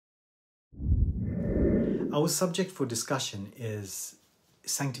Our subject for discussion is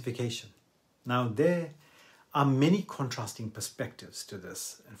sanctification. Now, there are many contrasting perspectives to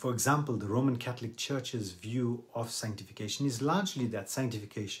this. For example, the Roman Catholic Church's view of sanctification is largely that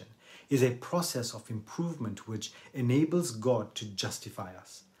sanctification is a process of improvement which enables God to justify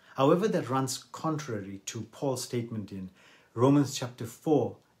us. However, that runs contrary to Paul's statement in Romans chapter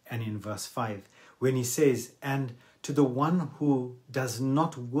 4 and in verse 5, when he says, "And to the one who does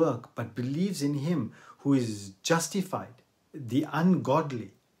not work but believes in him who is justified, the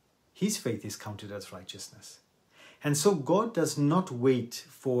ungodly, his faith is counted as righteousness." And so God does not wait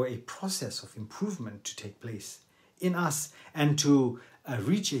for a process of improvement to take place in us and to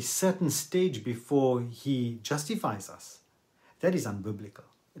reach a certain stage before he justifies us. That is unbiblical.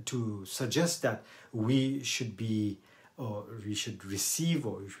 To suggest that we should be, or we should receive,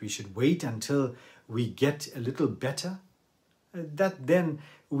 or we should wait until we get a little better, that then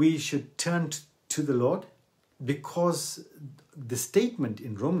we should turn to the Lord, because the statement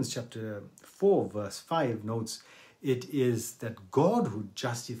in Romans chapter 4 verse 5 notes it is that God who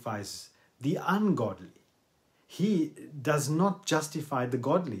justifies the ungodly. He does not justify the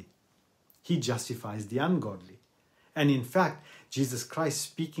godly. He justifies the ungodly. And in fact, Jesus Christ,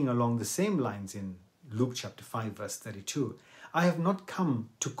 speaking along the same lines in Luke chapter 5 verse 32, "I have not come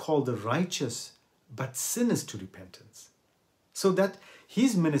to call the righteous but sinners to repentance." So that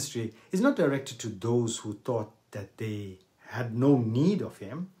his ministry is not directed to those who thought that they had no need of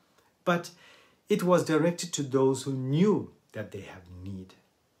him, but it was directed to those who knew that they have need.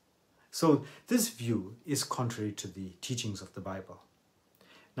 So this view is contrary to the teachings of the Bible.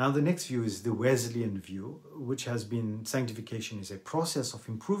 Now the next view is the Wesleyan view, which has been sanctification is a process of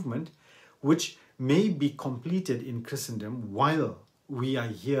improvement which may be completed in Christendom while we are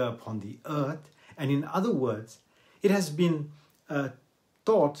here upon the earth. And in other words, it has been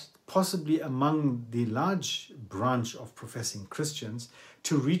taught, possibly among the large branch of professing Christians,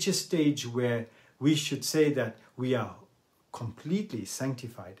 to reach a stage where we should say that we are completely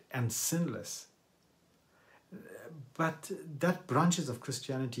sanctified and sinless. But that branches of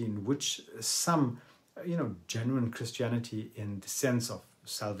Christianity in which some, genuine Christianity in the sense of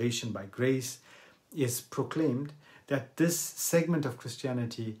salvation by grace is proclaimed, that this segment of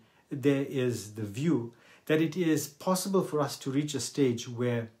Christianity, there is the view that it is possible for us to reach a stage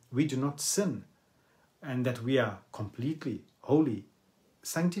where we do not sin and that we are completely, wholly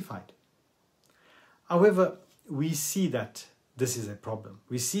sanctified. However, we see that this is a problem.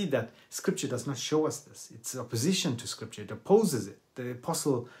 We see that Scripture does not show us this. It's opposition to Scripture. It opposes it. The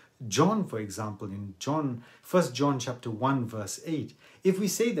Apostle John, for example, in 1 John chapter 1 verse 8, "If we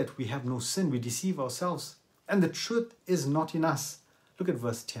say that we have no sin, we deceive ourselves, and the truth is not in us." Look at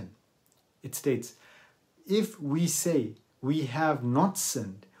verse 10. It states, "If we say we have not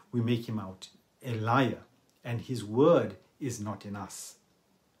sinned, we make him out a liar, and his word is not in us."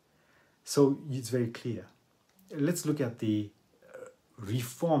 So it's very clear. Let's look at the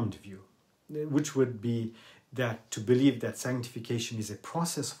Reformed view, which would be that to believe that sanctification is a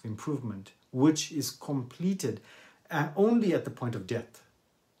process of improvement which is completed only at the point of death.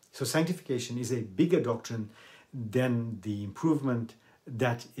 So sanctification is a bigger doctrine than the improvement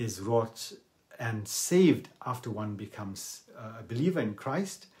that is wrought and saved after one becomes a believer in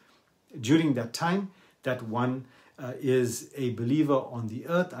Christ. During that time, that one is a believer on the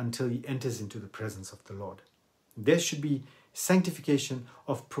earth until he enters into the presence of the Lord. There should be sanctification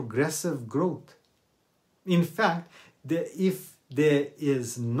of progressive growth. In fact, if there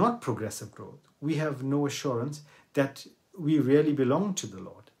is not progressive growth, we have no assurance that we really belong to the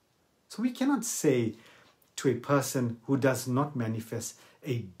Lord. So we cannot say to a person who does not manifest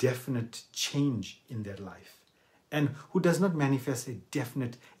a definite change in their life and who does not manifest a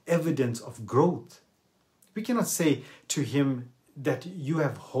definite evidence of growth, we cannot say to him that you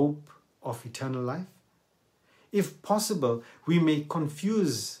have hope of eternal life. If possible, we may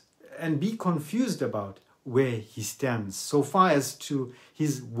confuse and be confused about where he stands so far as to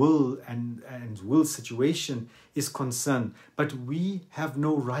his will and will situation is concerned. But we have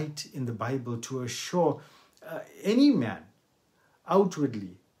no right in the Bible to assure any man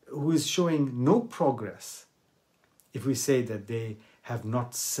outwardly who is showing no progress. If we say that they have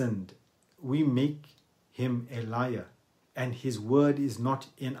not sinned, we make him a liar, and his word is not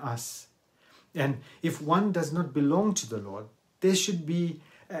in us. And if one does not belong to the Lord, there should be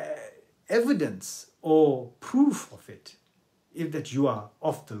evidence or proof of it, if that you are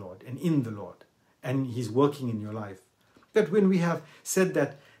of the Lord and in the Lord, and he's working in your life. But when we have said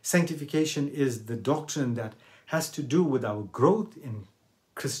that sanctification is the doctrine that has to do with our growth in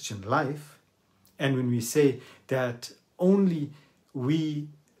Christian life, and when we say that only we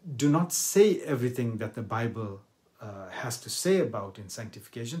do not say everything that the Bible has to say about in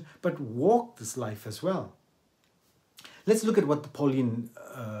sanctification, but walk this life as well. Let's look at what the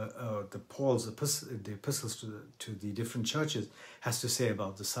epistles to the different churches has to say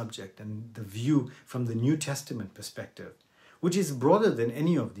about the subject, and the view from the New Testament perspective, which is broader than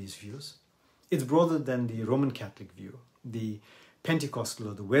any of these views. It's broader than the Roman Catholic view, the Pentecostal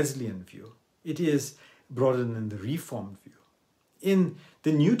or the Wesleyan view. It is broader than the Reformed view. In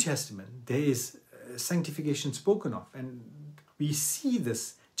the New Testament, there is sanctification spoken of, and we see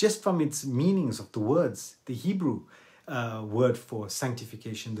this just from its meanings of the words. The Hebrew word for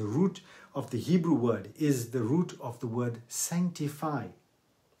sanctification, the root of the Hebrew word is the root of the word sanctify.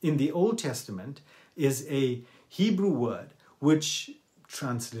 In the Old Testament is a Hebrew word which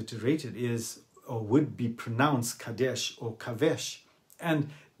transliterated is or would be pronounced Kadesh or Kavesh, and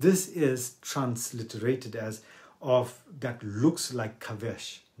this is transliterated as of that looks like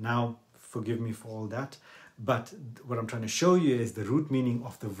Kavesh. Now, forgive me for all that, but what I'm trying to show you is the root meaning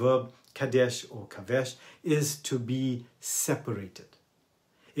of the verb Kadesh or Kavesh is to be separated.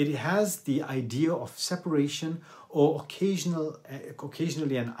 It has the idea of separation or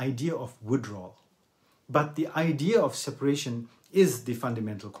occasionally an idea of withdrawal. But the idea of separation is the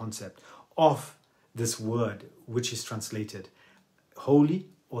fundamental concept of this word, which is translated holy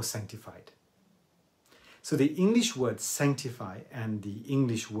or sanctified. So the English word sanctify and the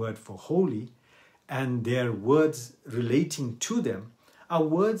English word for holy and their words relating to them are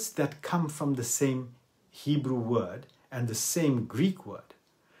words that come from the same Hebrew word and the same Greek word.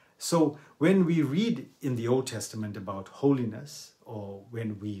 So when we read in the Old Testament about holiness, or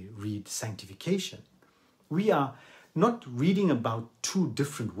when we read sanctification, we are not reading about two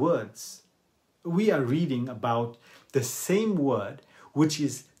different words. We are reading about the same word which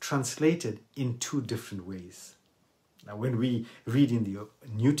is translated in two different ways. Now, when we read in the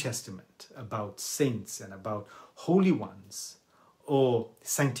New Testament about saints and about holy ones, or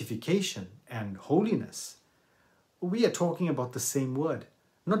sanctification and holiness, we are talking about the same word,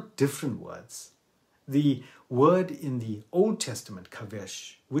 not different words. The word in the Old Testament,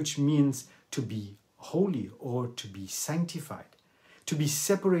 kavesh, which means to be holy or to be sanctified, to be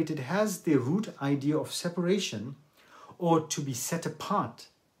separated, has the root idea of separation or to be set apart.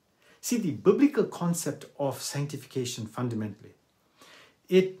 See, the biblical concept of sanctification fundamentally,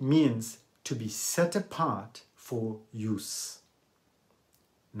 it means to be set apart for use.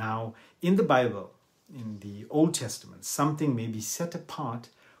 Now, in the Bible, in the Old Testament, something may be set apart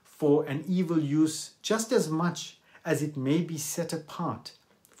for an evil use just as much as it may be set apart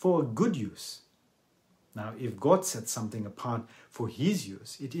for a good use. Now, if God sets something apart for his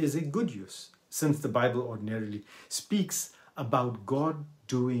use, it is a good use, since the Bible ordinarily speaks about God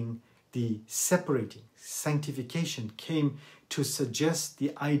doing the separating. Sanctification came to suggest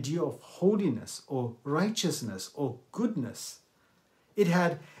the idea of holiness or righteousness or goodness. It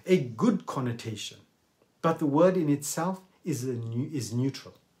had a good connotation, but the word in itself is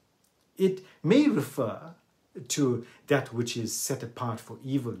neutral. It may refer to that which is set apart for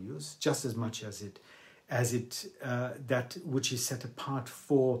evil use just as much as that which is set apart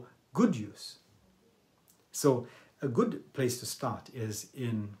for good use. So a good place to start is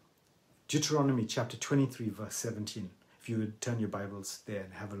in Deuteronomy chapter 23, verse 17. If you would turn your Bibles there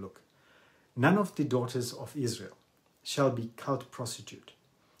and have a look. None of the daughters of Israel shall be cult prostitute,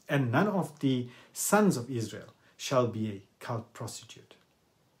 and none of the sons of Israel shall be a cult prostitute.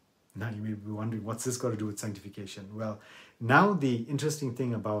 Now you may be wondering, what's this got to do with sanctification? Well, now the interesting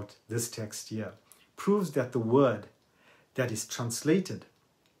thing about this text here proves that the word that is translated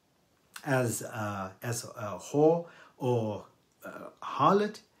as a whore or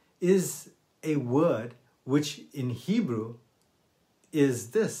harlot is a word which in Hebrew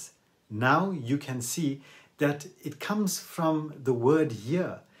is this. Now you can see that it comes from the word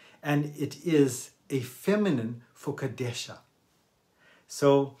here, and it is a feminine for kadesha.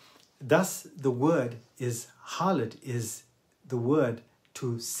 So thus the word is harlot, is the word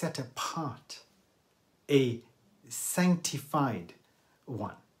to set apart, a sanctified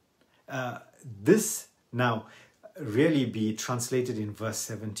one. This now really be translated in verse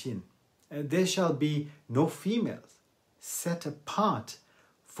 17. There shall be no females set apart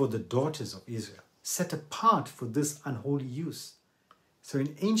for the daughters of Israel, set apart for this unholy use. So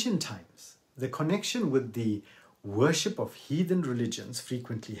in ancient times, the connection with the worship of heathen religions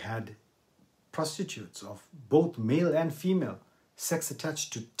frequently had prostitutes of both male and female, sex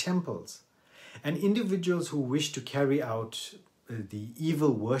attached to temples, and individuals who wished to carry out the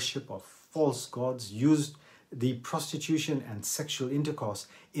evil worship of false gods used the prostitution and sexual intercourse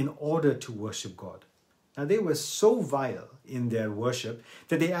in order to worship God. Now, they were so vile in their worship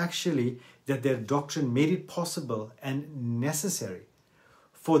that their doctrine made it possible and necessary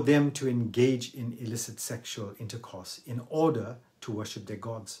for them to engage in illicit sexual intercourse in order to worship their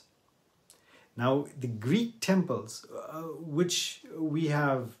gods. Now, the Greek temples, which we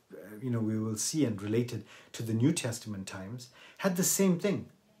have, we will see and related to the New Testament times, had the same thing.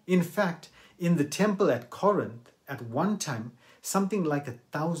 In fact, in the temple at Corinth, at one time, something like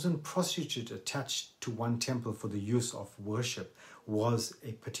 1,000 prostitutes attached to one temple for the use of worship was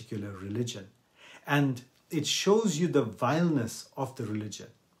a particular religion. And it shows you the vileness of the religion,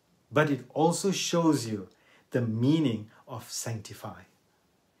 but it also shows you the meaning of sanctify.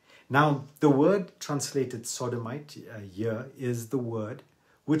 Now, the word translated sodomite here is the word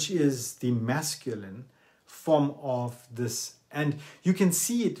which is the masculine form of this. And you can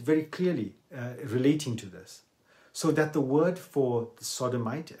see it very clearly relating to this. So that the word for the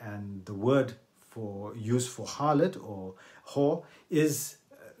sodomite and the word for used for harlot or whore is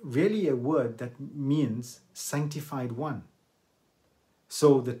really a word that means sanctified one.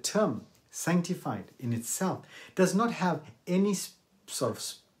 So the term sanctified in itself does not have any sort of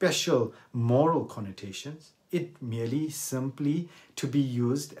special moral connotations. It merely simply to be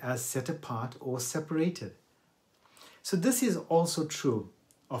used as set apart or separated. So this is also true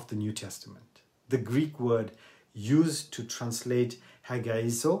of the New Testament. The Greek word used to translate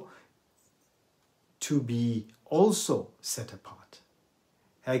hagaizo to be also set apart.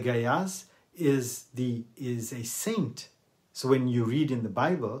 Hagaias is a saint. So when you read in the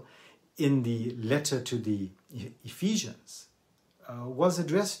Bible, in the letter to the Ephesians, was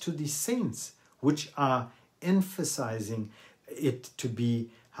addressed to the saints, which are emphasizing it to be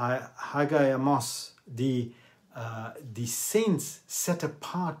hagaiamos, the saints set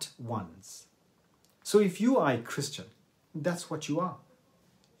apart ones. So if you are a Christian, that's what you are.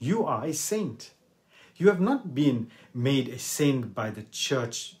 You are a saint. You have not been made a saint by the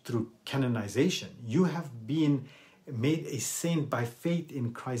church through canonization. You have been made a saint by faith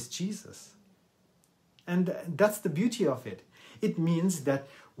in Christ Jesus. And that's the beauty of it. It means that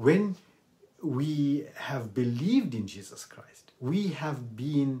when we have believed in Jesus Christ, we have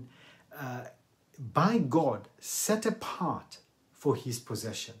been, by God, set apart for his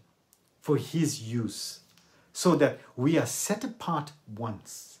possession, for his use, so that we are set apart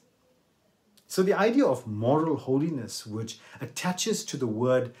once. So the idea of moral holiness, which attaches to the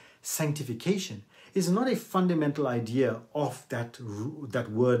word sanctification, is not a fundamental idea of that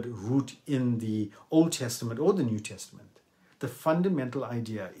word root in the Old Testament or the New Testament. The fundamental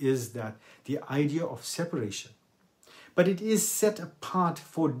idea is that the idea of separation. But it is set apart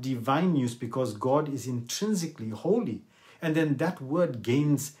for divine use because God is intrinsically holy. And then that word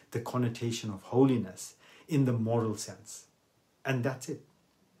gains the connotation of holiness in the moral sense. And that's it.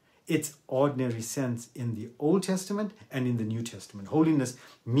 Its ordinary sense in the Old Testament and in the New Testament. Holiness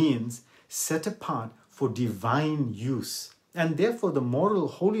means set apart for divine use. And therefore the moral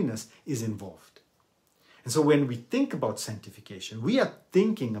holiness is involved. And so when we think about sanctification, we are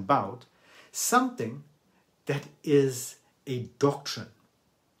thinking about something that is a doctrine,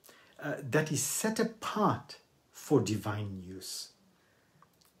 that is set apart for divine use.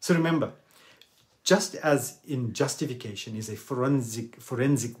 So remember, just as in justification is a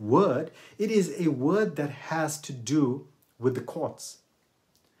forensic word, it is a word that has to do with the courts.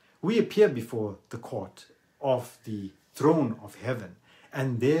 We appear before the court of the throne of heaven,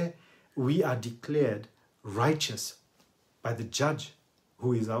 and there we are declared righteous by the judge,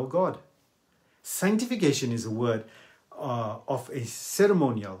 who is our God. Sanctification is a word of a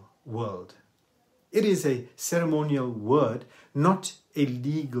ceremonial world. It is a ceremonial word, not a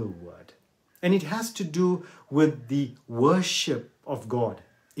legal word. And it has to do with the worship of God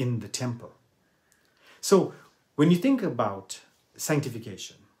in the temple. So when you think about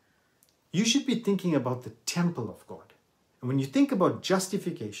sanctification, you should be thinking about the temple of God. And when you think about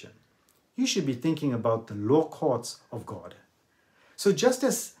justification, you should be thinking about the law courts of God. So just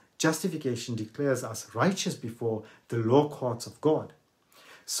as justification declares us righteous before the law courts of God,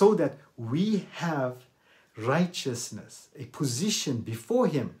 so that we have righteousness, a position before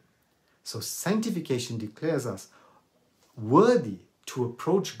him. So sanctification declares us worthy to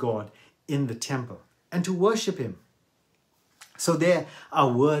approach God in the temple and to worship him. So there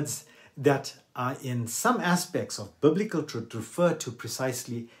are words that are in some aspects of biblical truth refer to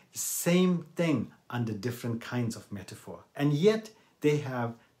precisely the same thing under different kinds of metaphor. And yet they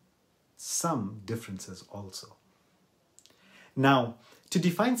have some differences also. Now, to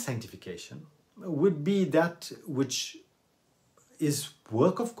define sanctification would be that which is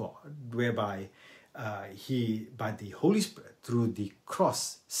work of God, whereby he, by the Holy Spirit, through the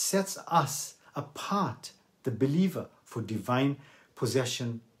cross, sets us apart the believer for divine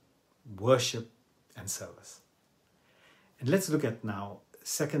possession, worship, and service. And let's look at now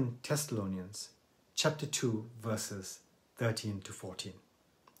 2 Thessalonians chapter 2, verses 13 to 14.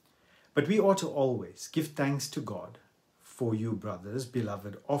 But we ought to always give thanks to God for you, brothers,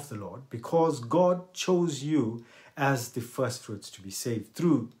 beloved of the Lord, because God chose you as the firstfruits to be saved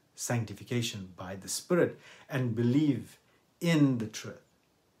through sanctification by the Spirit and believe in the truth.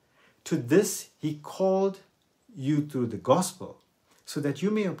 To this he called you through the gospel, so that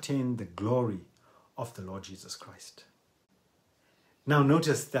you may obtain the glory of the Lord Jesus Christ. Now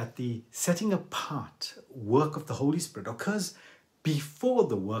notice that the setting apart work of the Holy Spirit occurs before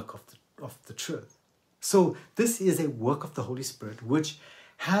the work of the truth. So this is a work of the Holy Spirit which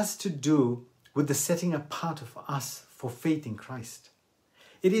has to do with the setting apart of us for faith in Christ.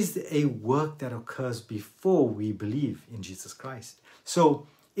 It is a work that occurs before we believe in Jesus Christ. So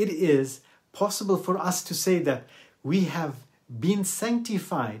it is possible for us to say that we have been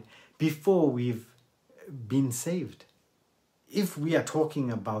sanctified before we've been saved. If we are talking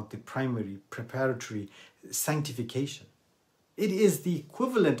about the primary preparatory sanctification, it is the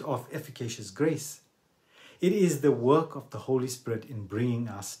equivalent of efficacious grace. It is the work of the Holy Spirit in bringing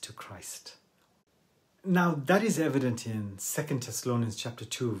us to Christ. Now that is evident in 2 Thessalonians chapter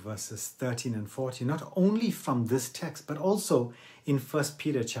 2 verses 13 and 14, not only from this text, but also in 1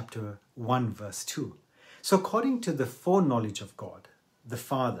 Peter chapter 1 verse 2. So according to the foreknowledge of God, the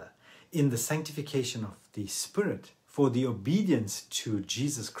Father, in the sanctification of the Spirit, for the obedience to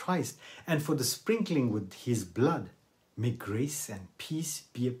Jesus Christ, and for the sprinkling with his blood, may grace and peace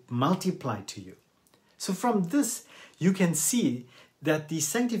be multiplied to you. So from this, you can see that the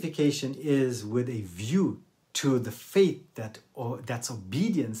sanctification is with a view to the faith that's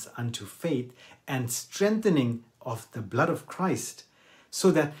obedience unto faith and strengthening of the blood of Christ, so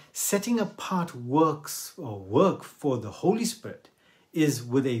that setting apart work for the Holy Spirit is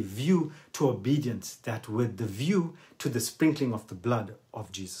with a view to obedience, that with the view to the sprinkling of the blood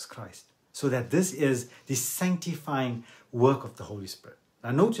of Jesus Christ. So that this is the sanctifying work of the Holy Spirit.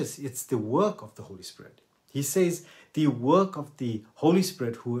 Now notice, it's the work of the Holy Spirit. He says the work of the Holy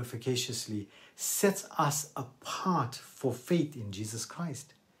Spirit who efficaciously sets us apart for faith in Jesus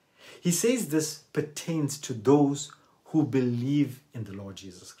Christ. He says this pertains to those who believe in the Lord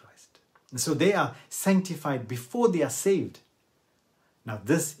Jesus Christ. And so they are sanctified before they are saved. Now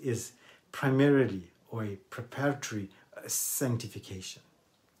this is primarily a preparatory sanctification.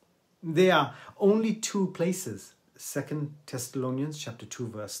 There are only two places, 2 Thessalonians chapter 2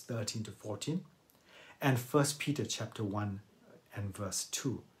 verse 13 to 14 and 1 Peter chapter 1 and verse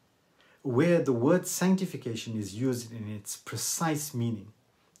 2, where the word sanctification is used in its precise meaning.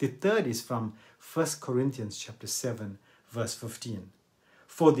 The third is from 1 Corinthians chapter 7 verse 15.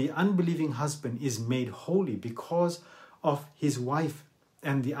 For the unbelieving husband is made holy because of his wife,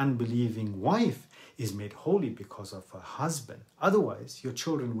 and the unbelieving wife is made holy because of her husband. Otherwise, your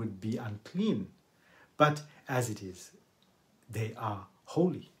children would be unclean. But as it is, they are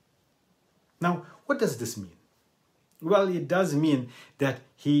holy. Now, what does this mean? Well, it does mean that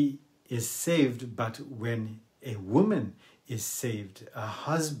he is saved, but when a woman is saved, a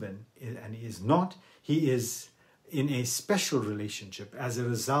husband, and he is not, he is in a special relationship as a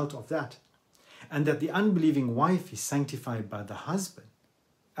result of that. And that the unbelieving wife is sanctified by the husband.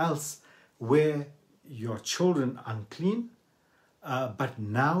 Else, were your children unclean, but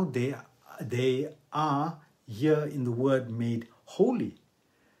now they are here in the word made holy.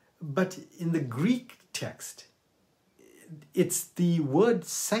 But in the Greek text, it's the word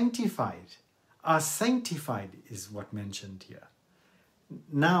sanctified. Are sanctified is what mentioned here.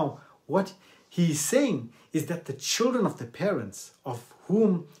 Now, what he's saying is that the children of the parents, of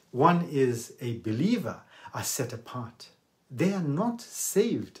whom one is a believer, are set apart. They are not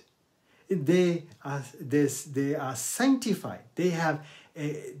saved. They are sanctified. They have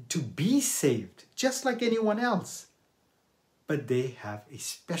to be saved, just like anyone else. But they have a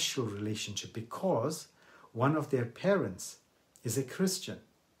special relationship because one of their parents is a Christian.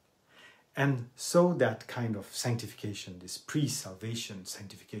 And so that kind of sanctification is pre-salvation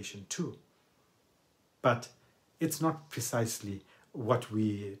sanctification too. But it's not precisely what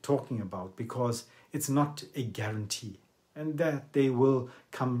we're talking about, because it's not a guarantee, and that they will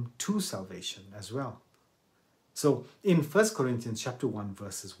come to salvation as well. So in 1 Corinthians chapter 1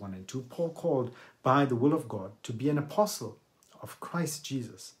 verses 1 and 2, Paul called by the will of God to be an apostle of Christ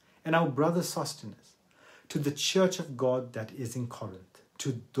Jesus, and our brother Sosthenes, to the church of God that is in Corinth,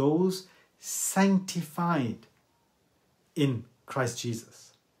 to those sanctified in Christ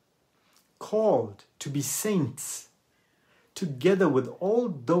Jesus, called to be saints, together with all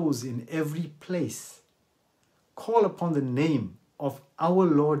those in every place, call upon the name of our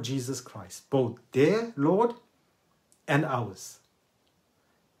Lord Jesus Christ, both their Lord and ours.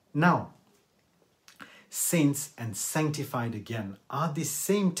 Now, saints and sanctified again are the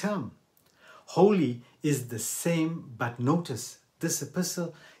same term. Holy is the same, but notice this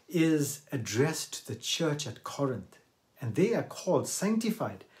epistle is addressed to the church at Corinth, and they are called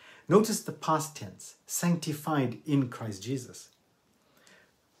sanctified. Notice the past tense, sanctified in Christ Jesus.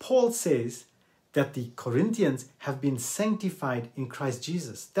 Paul says that the Corinthians have been sanctified in Christ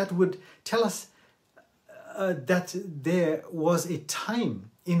Jesus. That would tell us that there was a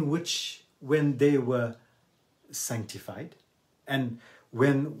time in which when they were sanctified. And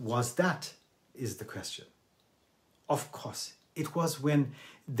when was that, is the question. Of course, it was when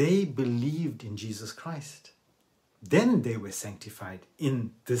they believed in Jesus Christ. Then they were sanctified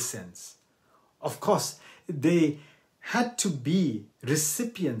in this sense. Of course, they had to be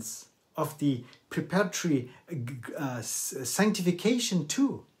recipients of the preparatory sanctification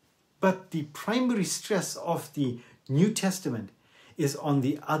too. But the primary stress of the New Testament is on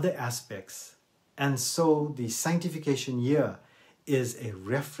the other aspects. And so the sanctification here is a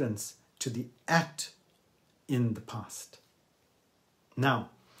reference to the act in the past. Now,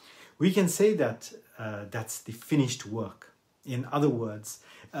 we can say that that's the finished work. In other words,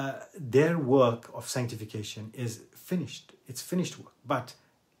 their work of sanctification is finished. It's finished work. But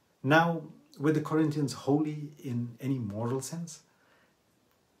now, were the Corinthians holy in any moral sense?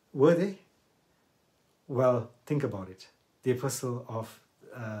 Were they? Well, think about it. The epistle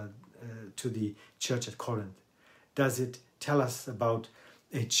to the church at Corinth, does it tell us about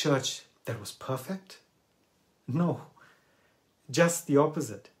a church that was perfect? No, just the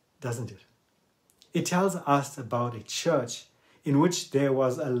opposite, doesn't it? It tells us about a church in which there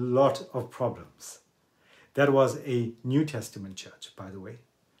was a lot of problems. That was a New Testament church, by the way.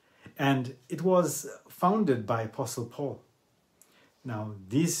 And it was founded by Apostle Paul. Now,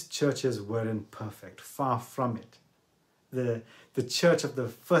 these churches weren't perfect, far from it. The church of the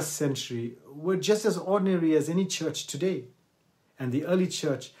first century were just as ordinary as any church today. And the early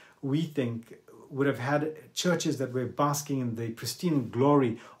church, we think, would have had churches that were basking in the pristine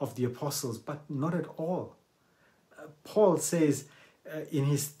glory of the apostles, but not at all. Paul says in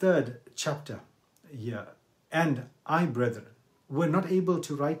his 3rd chapter here, "And I, brethren, were not able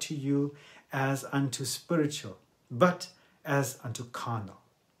to write to you as unto spiritual, but as unto carnal,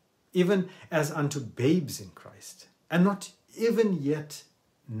 even as unto babes in Christ, and not even yet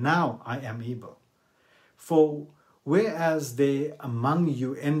now I am able. For whereas they among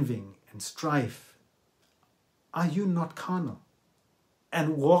you envying and strife, are you not carnal,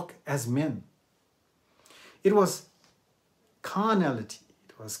 and walk as men?" It was carnality.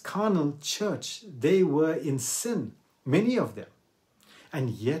 It was carnal church. They were in sin, many of them. And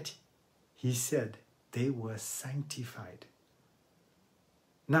yet, he said, they were sanctified.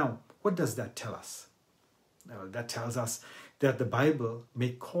 Now, what does that tell us? Well, that tells us that the Bible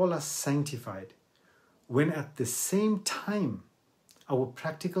may call us sanctified when at the same time our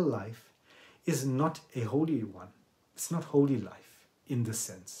practical life is not a holy one. It's not holy life in this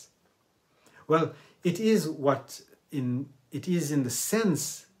sense. Well, it is in the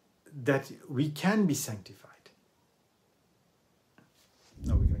sense that we can be sanctified.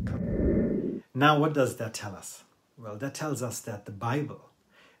 Now we're going to come. Now, what does that tell us? Well, that tells us that the Bible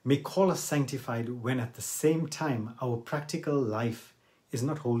may call us sanctified when at the same time our practical life is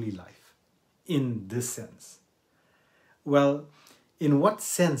not holy life in this sense. Well, in what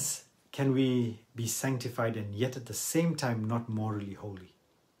sense can we be sanctified and yet at the same time not morally holy?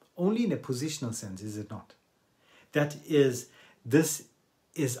 Only in a positional sense, is it not? That is, this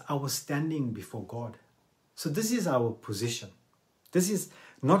is our standing before God. So this is our position. This is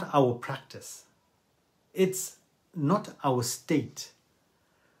not our practice. It's not our state,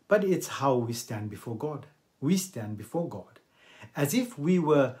 but it's how we stand before God. We stand before God as if we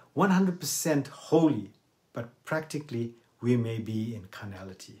were 100% holy, but practically we may be in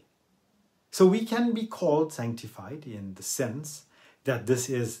carnality. So we can be called sanctified in the sense that this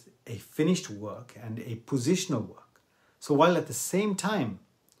is a finished work and a positional work. So while at the same time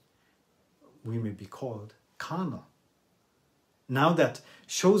we may be called carnal. Now that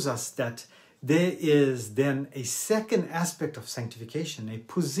shows us that there is then a second aspect of sanctification, a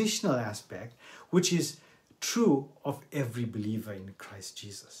positional aspect, which is true of every believer in Christ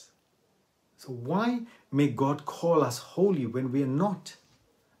Jesus. So why may God call us holy when we are not?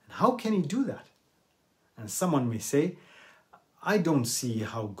 And how can he do that? And someone may say, I don't see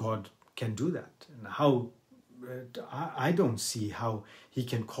how God can do that. And I don't see how he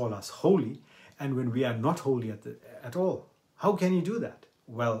can call us holy, and when we are not holy at all. How can he do that?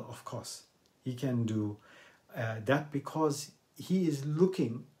 Well, of course, he can do that because he is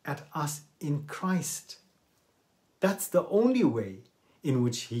looking at us in Christ. That's the only way in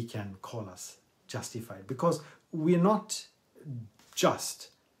which he can call us justified, because we're not just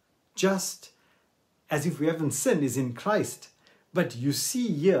as if we haven't sinned is in Christ. But you see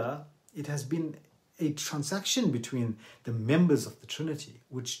here, it has been a transaction between the members of the Trinity,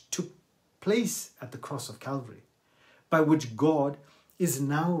 which took place at the cross of Calvary, by which God is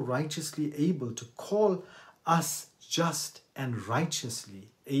now righteously able to call us just and righteously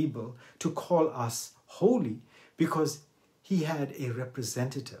able to call us holy, because he had a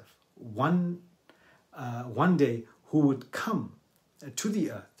representative one day who would come to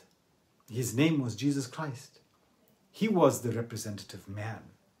the earth. His name was Jesus Christ. He was the representative man.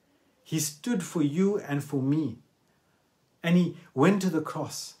 He stood for you and for me. And he went to the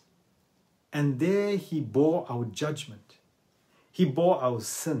cross. And there he bore our judgment. He bore our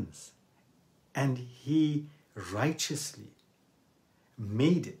sins. And he righteously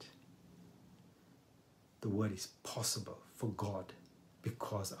made it. The word is possible for God,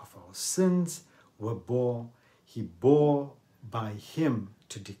 because of our sins were bore. He bore by him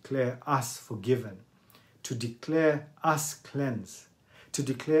to declare us forgiven, to declare us cleansed, to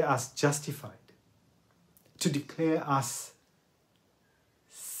declare us justified, to declare us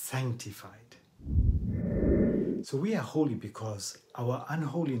sanctified. So we are holy because our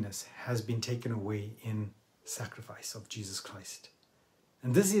unholiness has been taken away in sacrifice of Jesus Christ.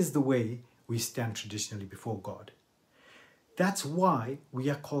 And this is the way we stand traditionally before God. That's why we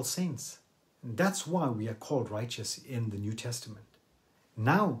are called saints. And that's why we are called righteous in the New Testament.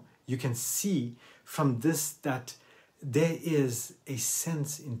 Now you can see from this that there is a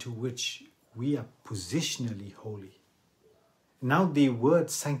sense into which we are positionally holy. Now the word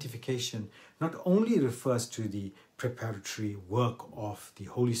sanctification not only refers to the preparatory work of the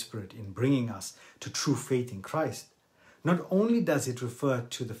Holy Spirit in bringing us to true faith in Christ. Not only does it refer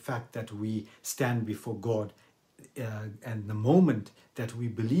to the fact that we stand before God and the moment that we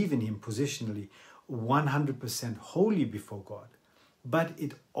believe in him positionally 100% holy before God, but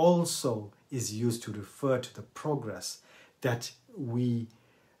it also is used to refer to the progress that we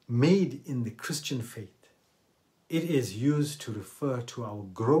made in the Christian faith. It is used to refer to our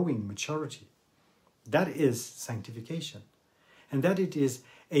growing maturity. That is sanctification. And that it is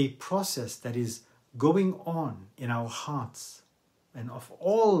a process that is going on in our hearts and of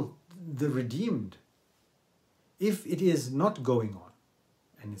all the redeemed. If it is not going on,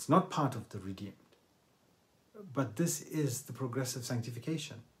 and it's not part of the redeemed, but this is the progressive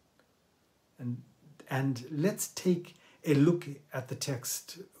sanctification. And let's take a look at the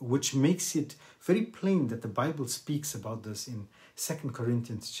text, which makes it very plain that the Bible speaks about this in 2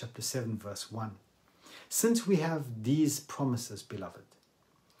 Corinthians chapter 7, verse 1. Since we have these promises, beloved,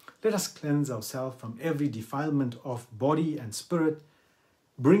 let us cleanse ourselves from every defilement of body and spirit,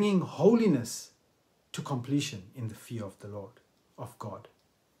 bringing holiness to completion in the fear of the Lord, of God.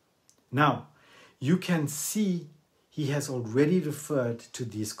 Now, you can see he has already referred to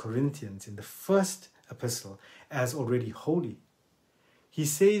these Corinthians in the first epistle as already holy. He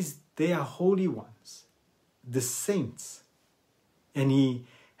says they are holy ones, the saints, and he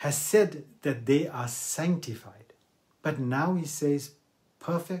has said that they are sanctified. But now he says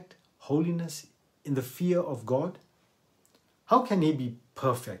perfect holiness in the fear of God. How can he be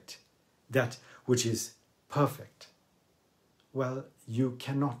perfect, that which is perfect? Well, you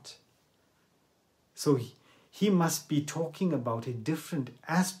cannot. So he must be talking about a different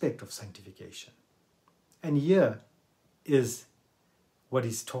aspect of sanctification. And here is what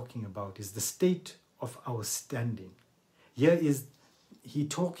he's talking about, is the state of our standing. Here is he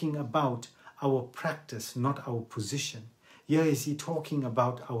talking about our practice, not our position. Here is he talking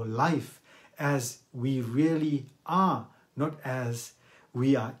about our life as we really are, not as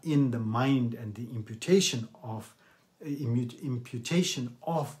we are in the mind and the imputation of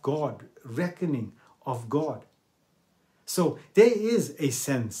God, reckoning of God. So there is a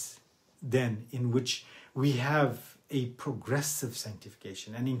sense then in which we have a progressive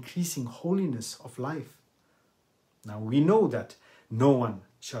sanctification, an increasing holiness of life. Now we know that no one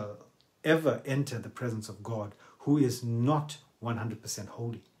shall ever enter the presence of God who is not 100%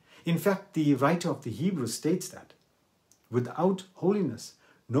 holy. In fact, the writer of the Hebrews states that without holiness,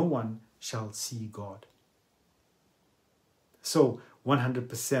 no one shall see God. So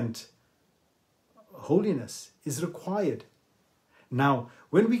 100% holiness is required. Now,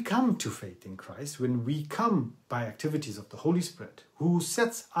 when we come to faith in Christ, when we come by activities of the Holy Spirit, who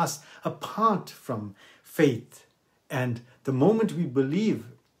sets us apart from faith, and the moment we believe,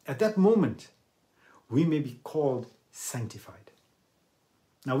 at that moment, we may be called sanctified.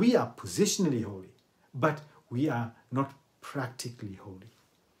 Now, we are positionally holy, but we are not practically holy.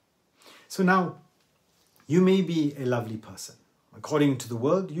 So now, you may be a lovely person. According to the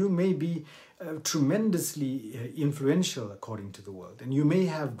world, you may be tremendously influential according to the world, and you may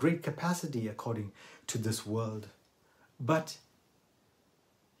have great capacity according to this world. But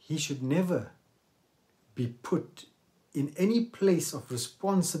he should never be put in any place of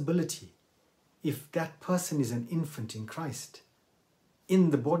responsibility if that person is an infant in Christ,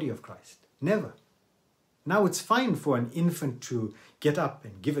 in the body of Christ. Never. Now it's fine for an infant to get up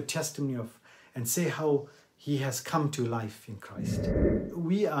and give a testimony of and say how he has come to life in Christ.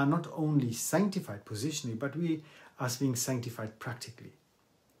 We are not only sanctified positionally, but we are being sanctified practically.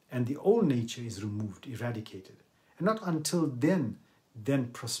 And the old nature is removed, eradicated. And not until then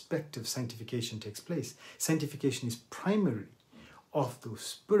prospective sanctification takes place. Sanctification is primarily of the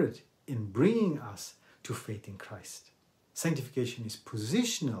Spirit in bringing us to faith in Christ. Sanctification is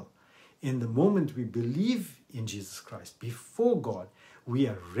positional. In the moment we believe in Jesus Christ, before God, we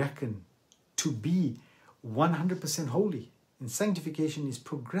are reckoned to be 100% holy. And sanctification is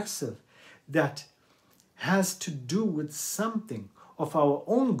progressive. That has to do with something of our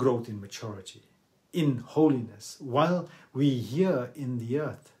own growth in maturity, in holiness, while we here in the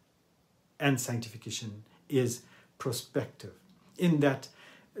earth. And sanctification is prospective, in that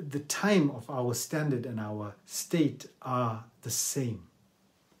the time of our standard and our state are the same.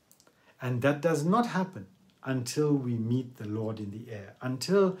 And that does not happen until we meet the Lord in the air,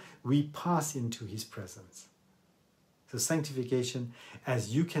 until we pass into his presence. So sanctification,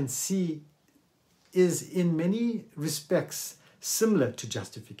 as you can see, is in many respects similar to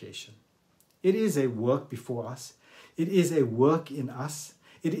justification. It is a work before us. It is a work in us.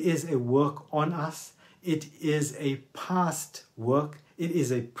 It is a work on us. It is a past work. It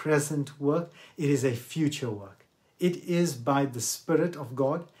is a present work. It is a future work. It is by the Spirit of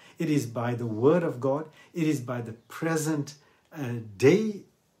God. It is by the Word of God. It is by the present day.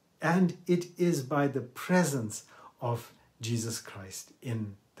 And it is by the presence of Jesus Christ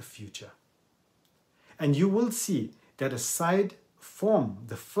in the future. And you will see that aside from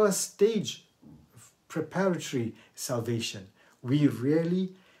the first stage of preparatory salvation, we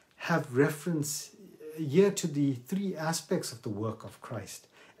really have reference here to the three aspects of the work of Christ,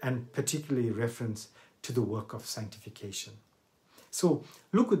 and particularly reference to the work of sanctification. So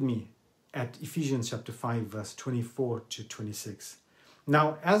look with me at Ephesians chapter 5, verse 24 to 26.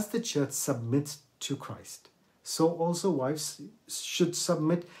 Now, as the church submits to Christ, so also wives should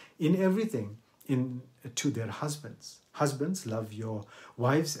submit in everything to their husbands. Husbands, love your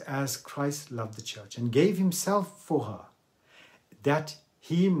wives as Christ loved the church and gave himself for her, that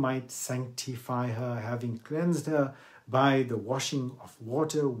he might sanctify her, having cleansed her by the washing of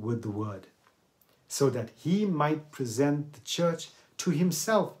water with the word, so that he might present the church to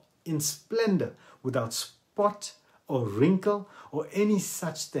himself in splendor, without spot or wrinkle or any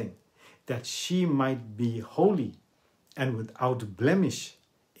such thing, that she might be holy and without blemish.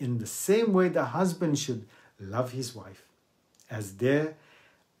 In the same way, the husband should love his wife as their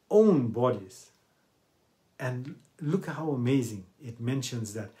own bodies. And look how amazing it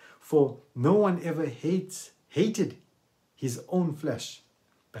mentions that, for no one ever hated his own flesh,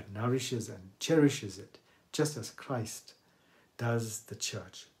 but nourishes and cherishes it, just as Christ does the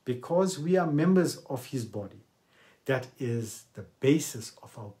church, because we are members of his body. That is the basis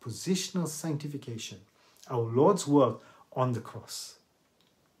of our positional sanctification, our Lord's work on the cross,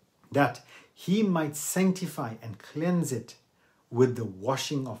 that he might sanctify and cleanse it with the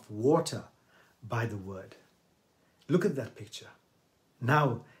washing of water by the word. Look at that picture.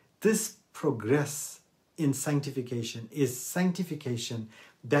 Now, this progress in sanctification is sanctification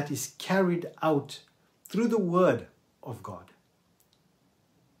that is carried out through the word of God.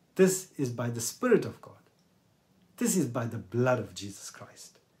 This is by the Spirit of God. This is by the blood of Jesus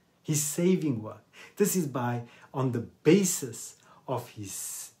Christ, his saving work. This is on the basis of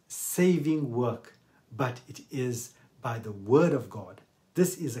his saving work, but it is by the word of God.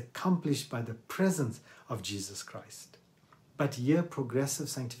 This is accomplished by the presence of Jesus Christ. But here, progressive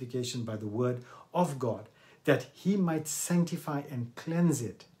sanctification by the word of God, that he might sanctify and cleanse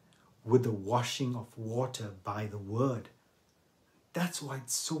it with the washing of water by the word. That's why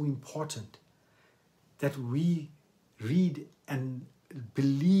it's so important that we read and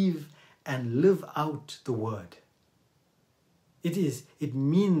believe and live out the word. It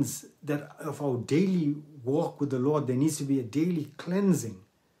means that of our daily walk with the Lord, there needs to be a daily cleansing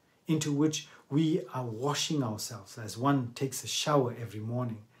into which we are washing ourselves as one takes a shower every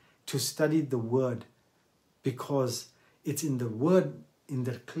morning to study the word, because it's in the word, in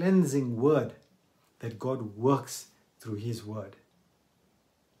the cleansing word, that God works through His Word.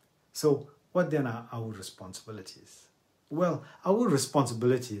 So, what then are our responsibilities? Well, our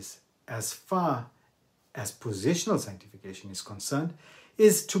responsibilities, as far as positional sanctification is concerned,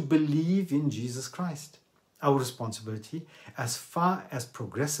 is to believe in Jesus Christ. Our responsibility, as far as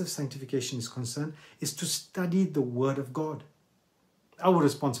progressive sanctification is concerned, is to study the Word of God. Our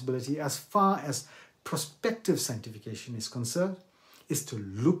responsibility, as far as prospective sanctification is concerned, is to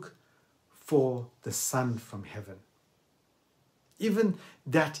look for the Son from heaven. Even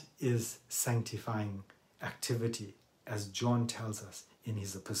that is sanctifying activity, as John tells us in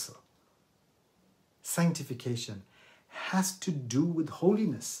his epistle. Sanctification has to do with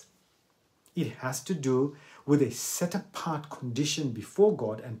holiness. It has to do with a set-apart condition before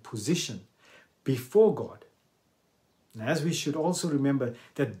God and position before God. And as we should also remember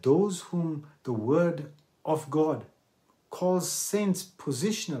that those whom the Word of God calls saints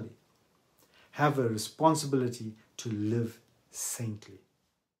positionally have a responsibility to live saintly.